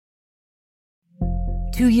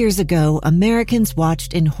2 years ago, Americans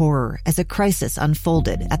watched in horror as a crisis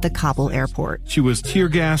unfolded at the Kabul airport. She was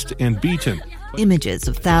tear-gassed and beaten. Images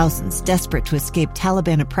of thousands desperate to escape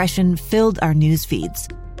Taliban oppression filled our news feeds.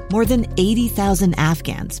 More than 80,000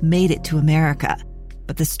 Afghans made it to America.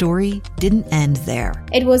 But the story didn't end there.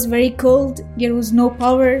 It was very cold. There was no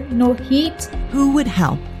power, no heat. Who would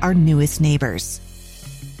help our newest neighbors?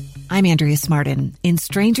 I'm Andrea Smartin. In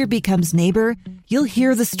Stranger Becomes Neighbor, you'll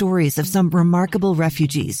hear the stories of some remarkable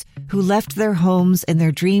refugees who left their homes and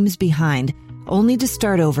their dreams behind, only to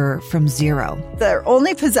start over from zero. Their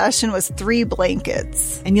only possession was 3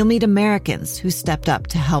 blankets. And you'll meet Americans who stepped up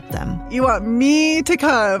to help them. You want me to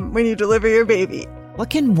come when you deliver your baby. What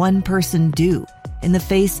can one person do in the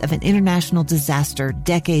face of an international disaster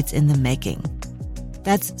decades in the making?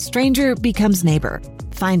 That's Stranger Becomes Neighbor.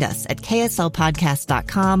 Find us at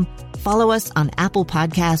kslpodcast.com. Follow us on Apple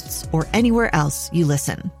Podcasts or anywhere else you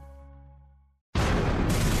listen.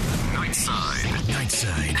 Nightside.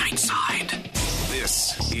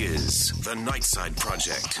 This is the Nightside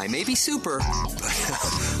Project. I may be super,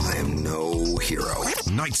 but I am no hero.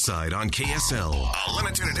 Nightside on KSL. A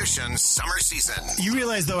limited edition summer season. You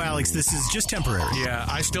realize, though, Alex, this is just temporary. Yeah,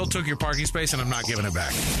 I still took your parking space, and I'm not giving it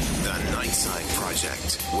back. The Nightside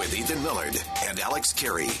Project with Ethan Millard and Alex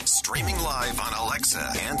Carey. Streaming live on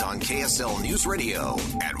Alexa and on KSL News Radio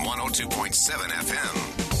at 102.7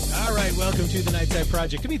 FM. All right, welcome to the Nightside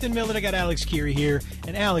Project. I'm Ethan Millard. I got Alex Keary here.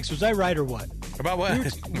 And Alex, was I right or what? About what?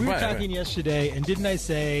 We were talking yesterday, and didn't I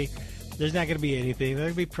say there's not going to be anything?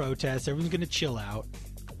 There's going to be protests. Everyone's going to chill out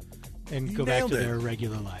and go back to their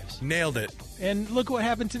regular lives. Nailed it. And look what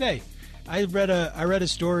happened today. I read a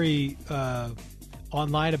story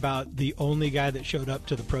online about the only guy that showed up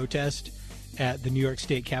to the protest at the New York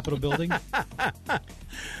State Capitol building. And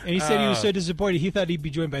he said he was so disappointed. He thought he'd be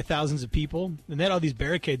joined by thousands of people. And they had all these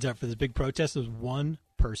barricades up for this big protest. There was one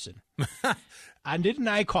person. Didn't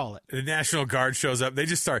I call it? The National Guard shows up. They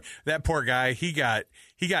just start. That poor guy, he got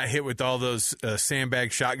hit with all those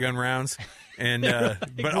sandbag shotgun rounds. And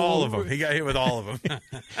but all of them. He got hit with all of them.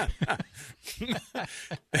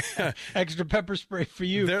 Extra pepper spray for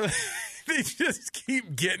you. They just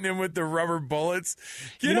keep getting him with the rubber bullets.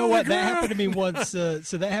 You know what? That happened to me once. So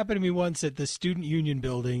that happened to me once at the Student Union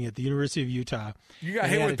building at the University of Utah. You got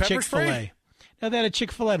hit with pepper spray? Now they had a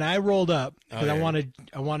Chick-fil-A, and I rolled up because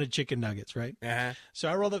I wanted chicken nuggets, right? Uh-huh. So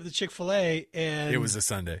I rolled up the Chick-fil-A, and it was a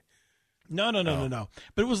Sunday. No.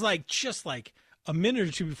 But it was just like a minute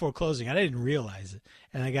or two before closing. I didn't realize it.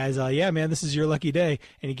 And the guy's like, "Yeah, man, this is your lucky day,"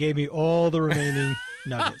 and he gave me all the remaining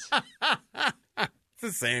nuggets.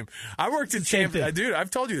 The same. I worked at Champ. Dude, I've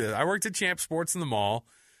told you this. I worked at Champ Sports in the mall,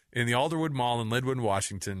 in the Alderwood Mall in Lynnwood,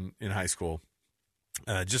 Washington, in high school,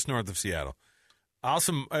 just north of Seattle.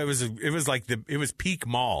 Awesome. It was peak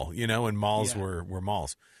mall, and malls were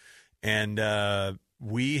malls, and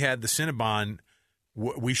we had the Cinnabon.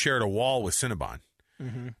 We shared a wall with Cinnabon,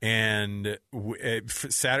 and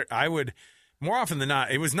Saturday I would more often than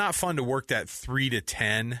not. It was not fun to work that 3 to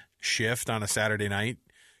 10 shift on a Saturday night.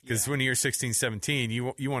 Because when you're 16, 17,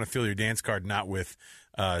 you want to fill your dance card not with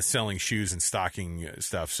selling shoes and stocking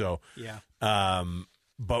stuff. So but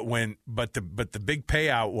the big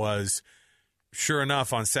payout was, sure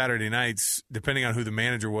enough, on Saturday nights, depending on who the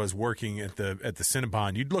manager was working at the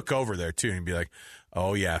Cinnabon, you'd look over there too and be like,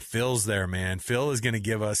 "Oh yeah, Phil's there, man. Phil is going to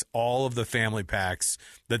give us all of the family packs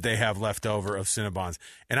that they have left over of Cinnabons."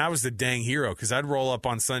 And I was the dang hero because I'd roll up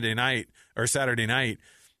on Sunday night or Saturday night.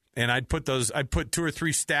 And I'd put 2 or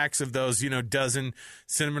 3 stacks of those, dozen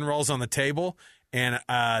cinnamon rolls on the table. And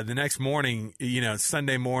the next morning,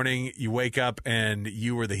 Sunday morning, you wake up and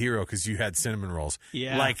you were the hero because you had cinnamon rolls.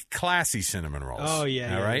 Yeah. Like classy cinnamon rolls. Oh,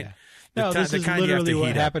 yeah. All right? Yeah. No, this is literally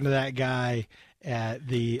what happened to that guy at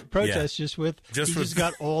the protest he just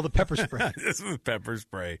got all the pepper spray. Just with pepper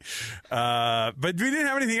spray. But we didn't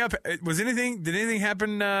have anything up. Did anything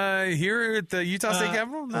happen here at the Utah State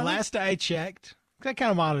Capitol? The last I checked. I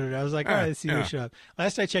kind of monitored it. I was like, all right, let's see who showed up.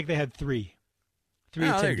 Last I checked, they had 3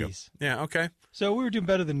 attendees. Yeah, okay. So we were doing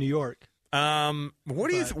better than New York.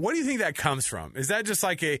 What do you think that comes from? Is that just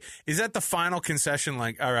like is that the final concession?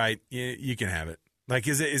 Like, all right, you can have it. Like,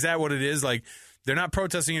 is that what it is? Like, they're not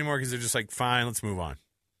protesting anymore because they're just like, fine, let's move on.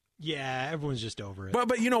 Yeah, everyone's just over it.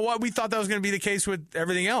 But you know what? We thought that was going to be the case with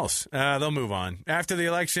everything else. They'll move on after the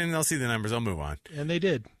election. They'll see the numbers. They'll move on, and they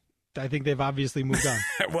did. I think they've obviously moved on.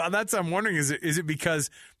 Well, I'm wondering, is it because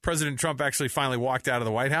President Trump actually finally walked out of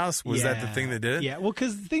the White House? Was that the thing that did it? Yeah, well,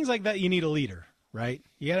 because things like that, you need a leader, right?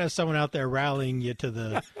 You got to have someone out there rallying you to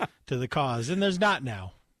the cause, and there's not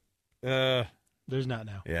now. There's not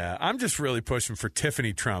now. Yeah, I'm just really pushing for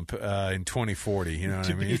Tiffany Trump in 2040. You know what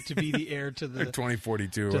I mean? To be the heir to the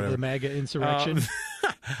 2042 or to whatever. the MAGA insurrection.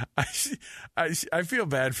 I feel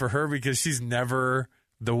bad for her because she's never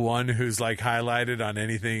the one who's like highlighted on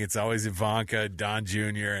anything. It's always Ivanka, Don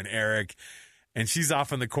Jr., and Eric. And she's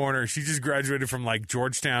off in the corner. She just graduated from like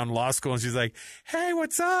Georgetown Law School, and she's like, "Hey,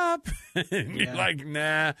 what's up?" And you're like,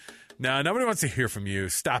 "Nah, nobody wants to hear from you.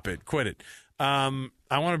 Stop it. Quit it."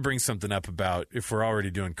 I want to bring something up about if we're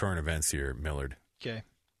already doing current events here, Millard. Okay.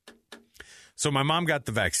 So my mom got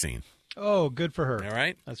the vaccine. Oh, good for her. All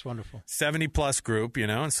right. That's wonderful. 70-plus group,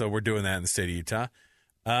 and so we're doing that in the state of Utah.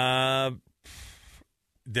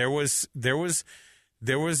 There was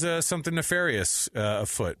something nefarious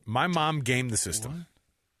afoot. My mom gamed the system.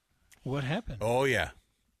 What happened? Oh, yeah.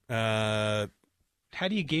 How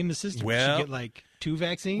do you game the system? Well, Did she get like 2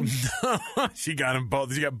 vaccines? She got them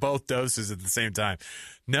both. She got both doses at the same time.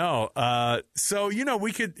 No. So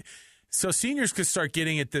we could. So seniors could start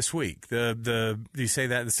getting it this week. You say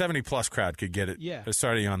that the 70-plus crowd could get it. Yeah.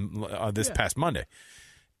 Starting on this past Monday.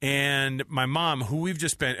 And my mom, who we've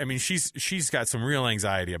just been, I mean, she's got some real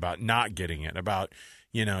anxiety about not getting it. About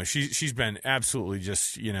she's been absolutely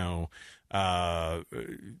just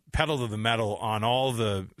pedal to the metal on all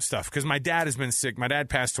the stuff because my dad has been sick. My dad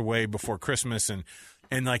passed away before Christmas, and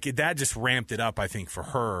like that just ramped it up, I think, for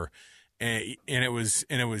her, and it was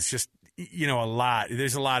just a lot.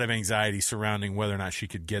 There's a lot of anxiety surrounding whether or not she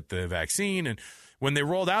could get the vaccine, and when they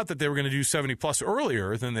rolled out that they were going to do 70+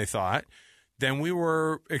 earlier than they thought, then we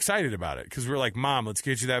were excited about it because we were like, "Mom, let's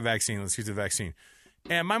get you that vaccine. Let's get you the vaccine."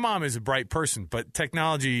 And my mom is a bright person, but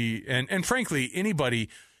technology and frankly anybody.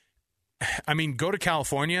 I mean, go to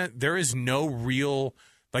California. There is no real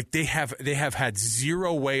they have had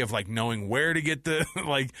zero way of like knowing where to get the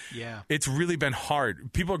Yeah. It's really been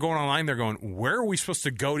hard. People are going online. They're going, "Where are we supposed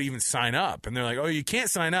to go to even sign up?" And they're like, "Oh, you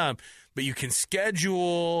can't sign up, but you can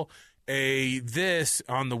schedule this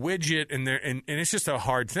on the widget." And it's just a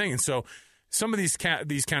hard thing. And so some of these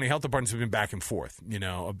county health departments have been back and forth,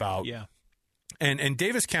 about and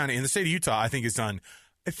Davis County in the state of Utah, I think, has done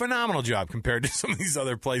a phenomenal job compared to some of these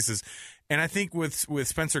other places. And I think with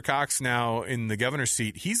Spencer Cox now in the governor's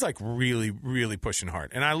seat, he's like really, really pushing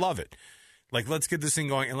hard. And I love it. Like, let's get this thing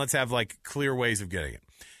going and let's have like clear ways of getting it.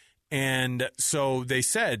 And so they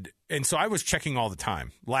said, and so I was checking all the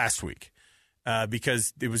time last week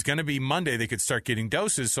because it was going to be Monday they could start getting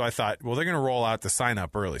doses. So I thought, well, they're going to roll out the sign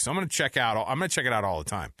up early. So I'm going to check it out all the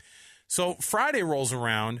time. So Friday rolls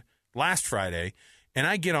around, last Friday, and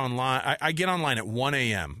I get online. I get online at 1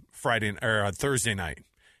 a.m. Thursday night,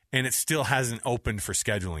 and it still hasn't opened for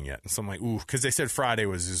scheduling yet. And so I'm like, ooh, because they said Friday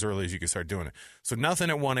was as early as you could start doing it. So nothing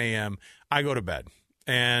at 1 a.m. I go to bed,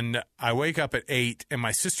 and I wake up at 8, and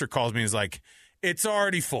my sister calls me and is like, "It's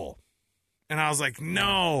already full." And I was like,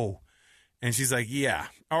 "No." And she's like, "Yeah,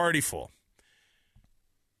 already full."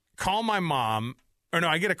 Call my mom. Or no,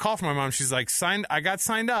 I get a call from my mom. She's like, I got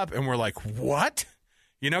signed up. And we're like, "What?"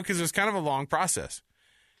 Because it was kind of a long process.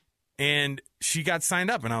 And she got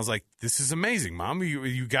signed up, and I was like, "This is amazing, Mom.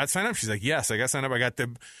 You got signed up?" She's like, "Yes, I got signed up. I got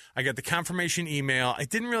the confirmation email. I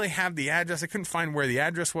didn't really have the address. I couldn't find where the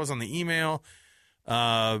address was on the email.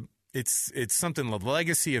 It's something like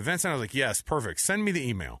Legacy Events." And I was like, "Yes, perfect. Send me the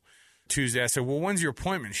email." Tuesday, I said, "Well, when's your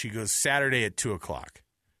appointment?" She goes, "Saturday at 2:00.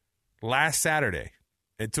 Last Saturday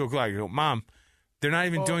at 2:00. I go, "Mom, they're not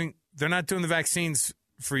even doing the vaccines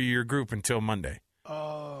for your group until Monday."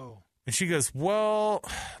 Oh. And she goes, "Well,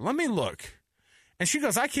 let me look." And she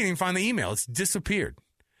goes, "I can't even find the email. It's disappeared."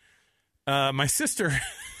 My sister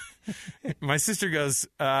goes,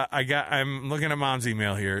 I'm looking at Mom's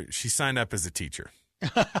email here. She signed up as a teacher.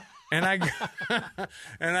 and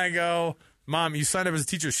I go, "Mom, you signed up as a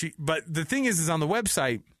teacher." But the thing is on the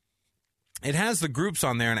website, it has the groups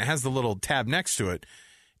on there and it has the little tab next to it.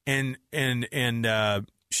 And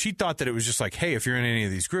she thought that it was just like, "Hey, if you're in any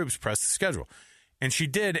of these groups, press the schedule." And she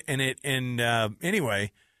did,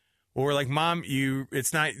 anyway, well, we're like, "Mom,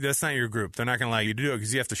 that's not your group. They're not going to allow you to do it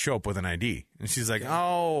because you have to show up with an ID." And she's like,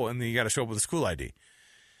 "Oh," and then you got to show up with a school ID.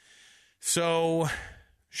 So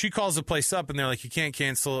she calls the place up, and they're like, "You can't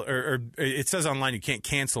cancel," or it says online you can't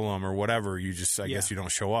cancel them or whatever. You just, I guess you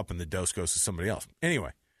don't show up, and the dose goes to somebody else.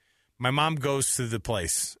 Anyway, my mom goes to the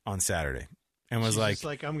place on Saturday and was She's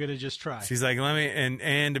like, "I'm going to just try." She's like, "Let me,"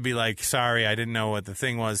 and to be like, "Sorry, I didn't know what the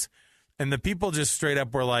thing was." And the people just straight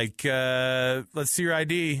up were like, "Let's see your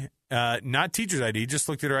ID." Not teacher's ID, just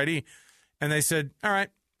looked at her ID. And they said, "All right."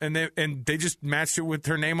 And they just matched it with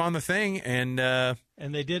her name on the thing. And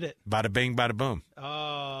they did it. Bada bing, bada boom.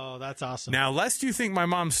 Oh, that's awesome. Now, lest you think my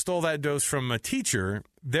mom stole that dose from a teacher,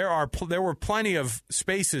 there were plenty of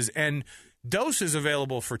spaces. And Doses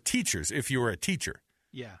available for teachers if you were a teacher.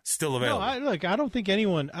 Yeah. Still available. No, I don't think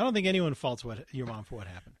anyone faults your mom for what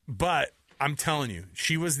happened. But I'm telling you,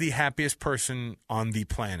 she was the happiest person on the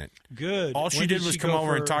planet. Good. All she did was come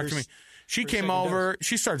over and talk to me. She came over.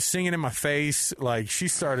 She started singing in my face. Like she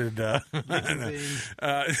started. No,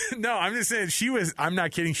 I'm just saying she was. I'm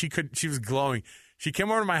not kidding. She was glowing. She came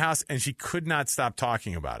over to my house and she could not stop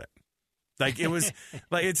talking about it. Like it was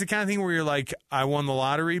like it's the kind of thing where you're like, I won the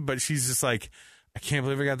lottery, but she's just like, I can't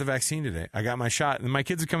believe I got the vaccine today. I got my shot, and my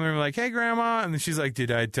kids are coming in and like, hey, Grandma, and then she's like, did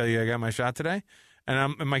I tell you I got my shot today?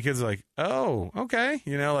 And my kids are like, oh, okay,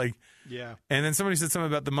 like. Yeah. And then somebody said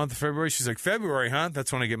something about the month of February. She's like, February, huh?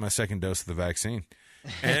 That's when I get my second dose of the vaccine.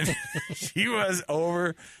 And she was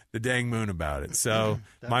over the dang moon about it. So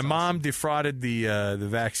my mom defrauded the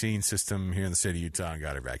vaccine system here in the city of Utah and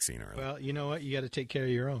got her vaccine early. Well, you know what? You got to take care of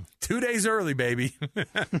your own. 2 days early, baby.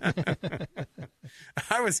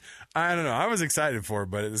 I don't know. I was excited for it,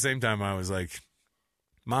 but at the same time, I was like,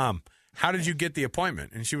 Mom, how did you get the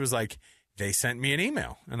appointment? And she was like, they sent me an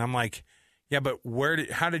email. And I'm like, yeah, but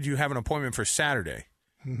how did you have an appointment for Saturday?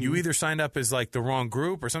 Mm-hmm. You either signed up as like the wrong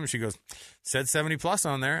group or something. She goes, said 70 plus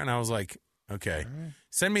on there. And I was like, okay,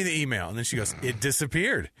 send me the email. And then she goes, it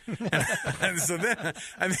disappeared. and so then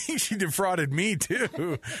I think she defrauded me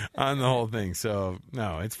too on the whole thing. So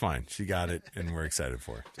no, it's fine. She got it and we're excited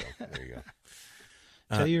for her. So there you go.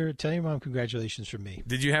 Tell your mom congratulations from me.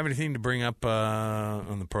 Did you have anything to bring up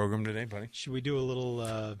on the program today, buddy? Should we do a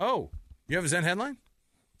little? You have a Zen headline?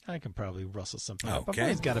 I can probably rustle something up. I've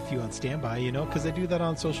always got a few on standby, because I do that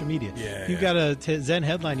on social media. Yeah. You've got a Zen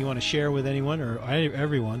headline you want to share with anyone or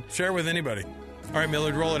everyone? Share with anybody. All right,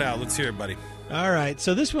 Millard, roll it out. Let's hear it, buddy. All right.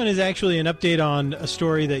 So this one is actually an update on a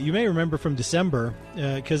story that you may remember from December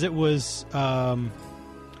because it was I want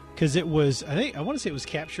to say it was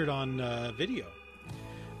captured on video.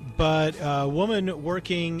 But a woman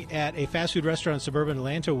working at a fast food restaurant in suburban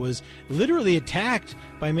Atlanta was literally attacked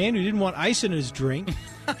by a man who didn't want ice in his drink.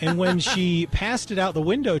 And when she passed it out the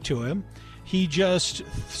window to him, he just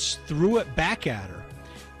threw it back at her.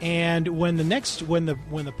 And when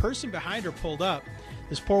the person behind her pulled up,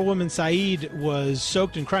 this poor woman, Saeed, was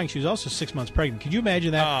soaked and crying. She was also 6 months pregnant. Could you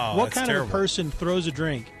imagine that? Oh, what kind terrible. of a person throws a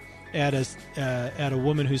drink at a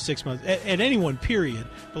woman who's 6 months at anyone, period,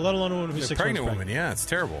 but let alone a woman who's 6 months pregnant? Woman, yeah, it's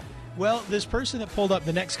terrible. Well, this person that pulled up,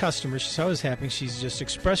 the next customer, she saw what was happening. She's just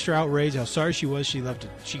expressed her outrage, how sorry she was. She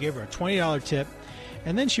gave her a $20 tip,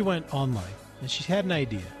 and then she went online and she had an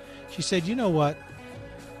idea. She said, "You know what?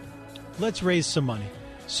 Let's raise some money."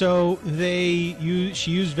 So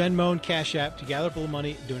she used Venmo and Cash App to gather up a little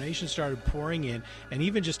money. Donations started pouring in. And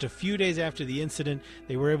even just a few days after the incident,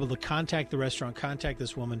 they were able to contact the restaurant, contact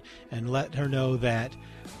this woman, and let her know that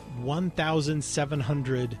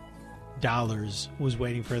 $1,700 was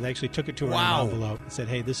waiting for her. They actually took it to her in an envelope and said,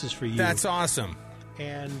 "Hey, this is for you." That's awesome.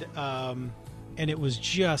 And it was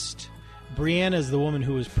just... Brianna is the woman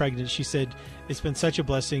who was pregnant. She said, "It's been such a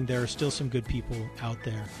blessing. There are still some good people out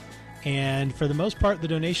there." And for the most part, the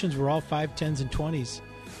donations were all 5, 10s, and 20s.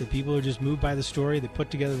 The people are just moved by the story. They put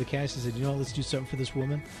together the cash and said, "You know what, let's do something for this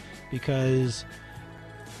woman." Because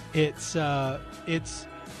it's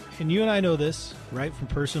and you and I know this, right, from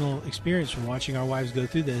personal experience, from watching our wives go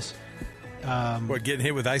through this. Getting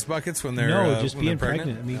hit with ice buckets when they're just when being they're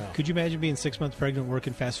pregnant? I mean, could you imagine being 6 months pregnant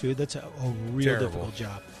working fast food? That's a real difficult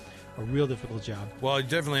job. A real difficult job. Well, you're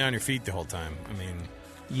definitely on your feet the whole time. I mean,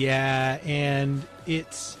 yeah, and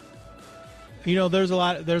it's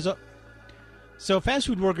so fast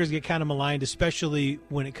food workers get kind of maligned, especially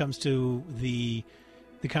when it comes to the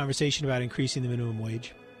conversation about increasing the minimum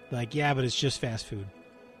wage. Like, yeah, but it's just fast food.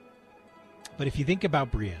 But if you think about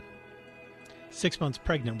Brienne, 6 months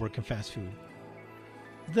pregnant working fast food,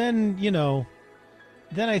 then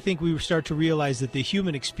I think we start to realize that the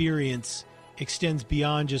human experience extends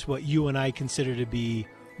beyond just what you and I consider to be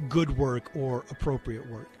good work or appropriate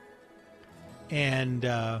work. And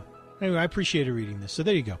anyway, I appreciated reading this. So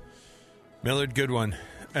there you go. Millard, good one.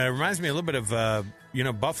 Reminds me a little bit of,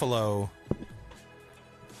 Buffalo.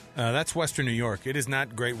 That's Western New York. It is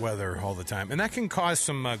not great weather all the time. And that can cause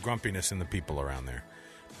some grumpiness in the people around there.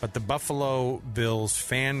 But the Buffalo Bills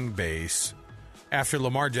fan base, after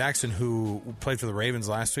Lamar Jackson, who played for the Ravens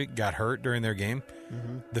last week, got hurt during their game,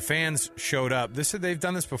 the fans showed up. They've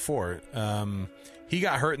done this before. He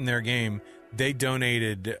got hurt in their game. They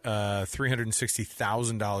donated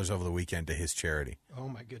 $360,000 over the weekend to his charity. Oh,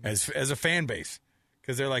 my goodness. As a fan base.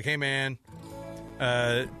 Because they're like, hey, man,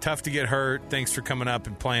 tough to get hurt. Thanks for coming up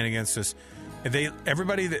and playing against us. And they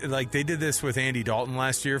did this with Andy Dalton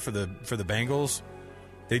last year for the Bengals.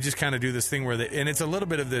 They just kind of do this thing where and it's a little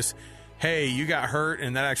bit of this, hey, you got hurt,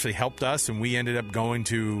 and that actually helped us, and we ended up going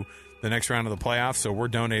to the next round of the playoffs, so we're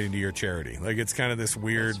donating to your charity. Like, it's kind of this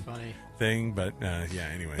weird thing, but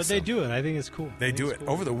anyway. But they do it. I think it's cool. They do it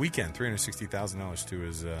cool. Over the weekend,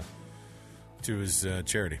 $360,000 to his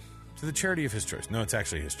charity, to the charity of his choice. No, it's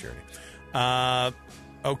actually his charity.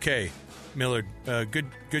 Okay, Millard,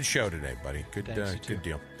 good show today, buddy. Good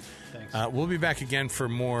deal. Thanks. We'll be back again for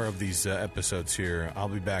more of these episodes here. I'll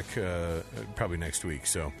be back probably next week.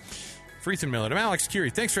 So, for Ethan Millard, I'm Alex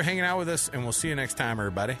Curie. Thanks for hanging out with us, and we'll see you next time,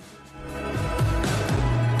 everybody.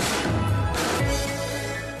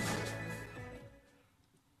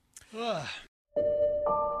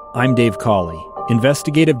 I'm Dave Cawley,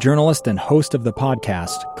 investigative journalist and host of the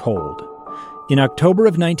podcast Cold. In October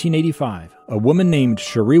of 1985, a woman named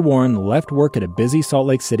Cherie Warren left work at a busy Salt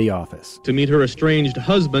Lake City office to meet her estranged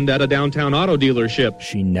husband at a downtown auto dealership.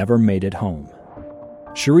 She never made it home.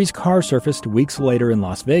 Cherie's car surfaced weeks later in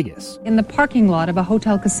Las Vegas. In the parking lot of a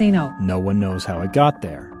hotel casino. No one knows how it got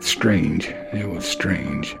there. Strange. It was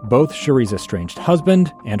strange. Both Cherie's estranged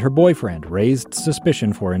husband and her boyfriend raised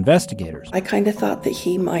suspicion for investigators. I kind of thought that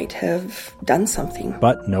he might have done something.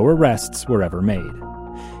 But no arrests were ever made.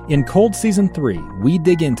 In Cold Season 3, we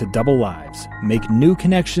dig into double lives, make new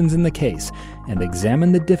connections in the case, and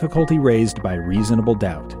examine the difficulty raised by reasonable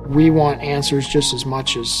doubt. We want answers just as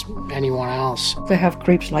much as anyone else. They have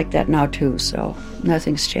creeps like that now too, so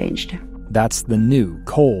nothing's changed. That's the new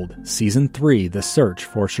Cold Season 3, The Search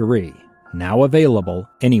for Cherie, now available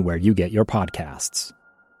anywhere you get your podcasts.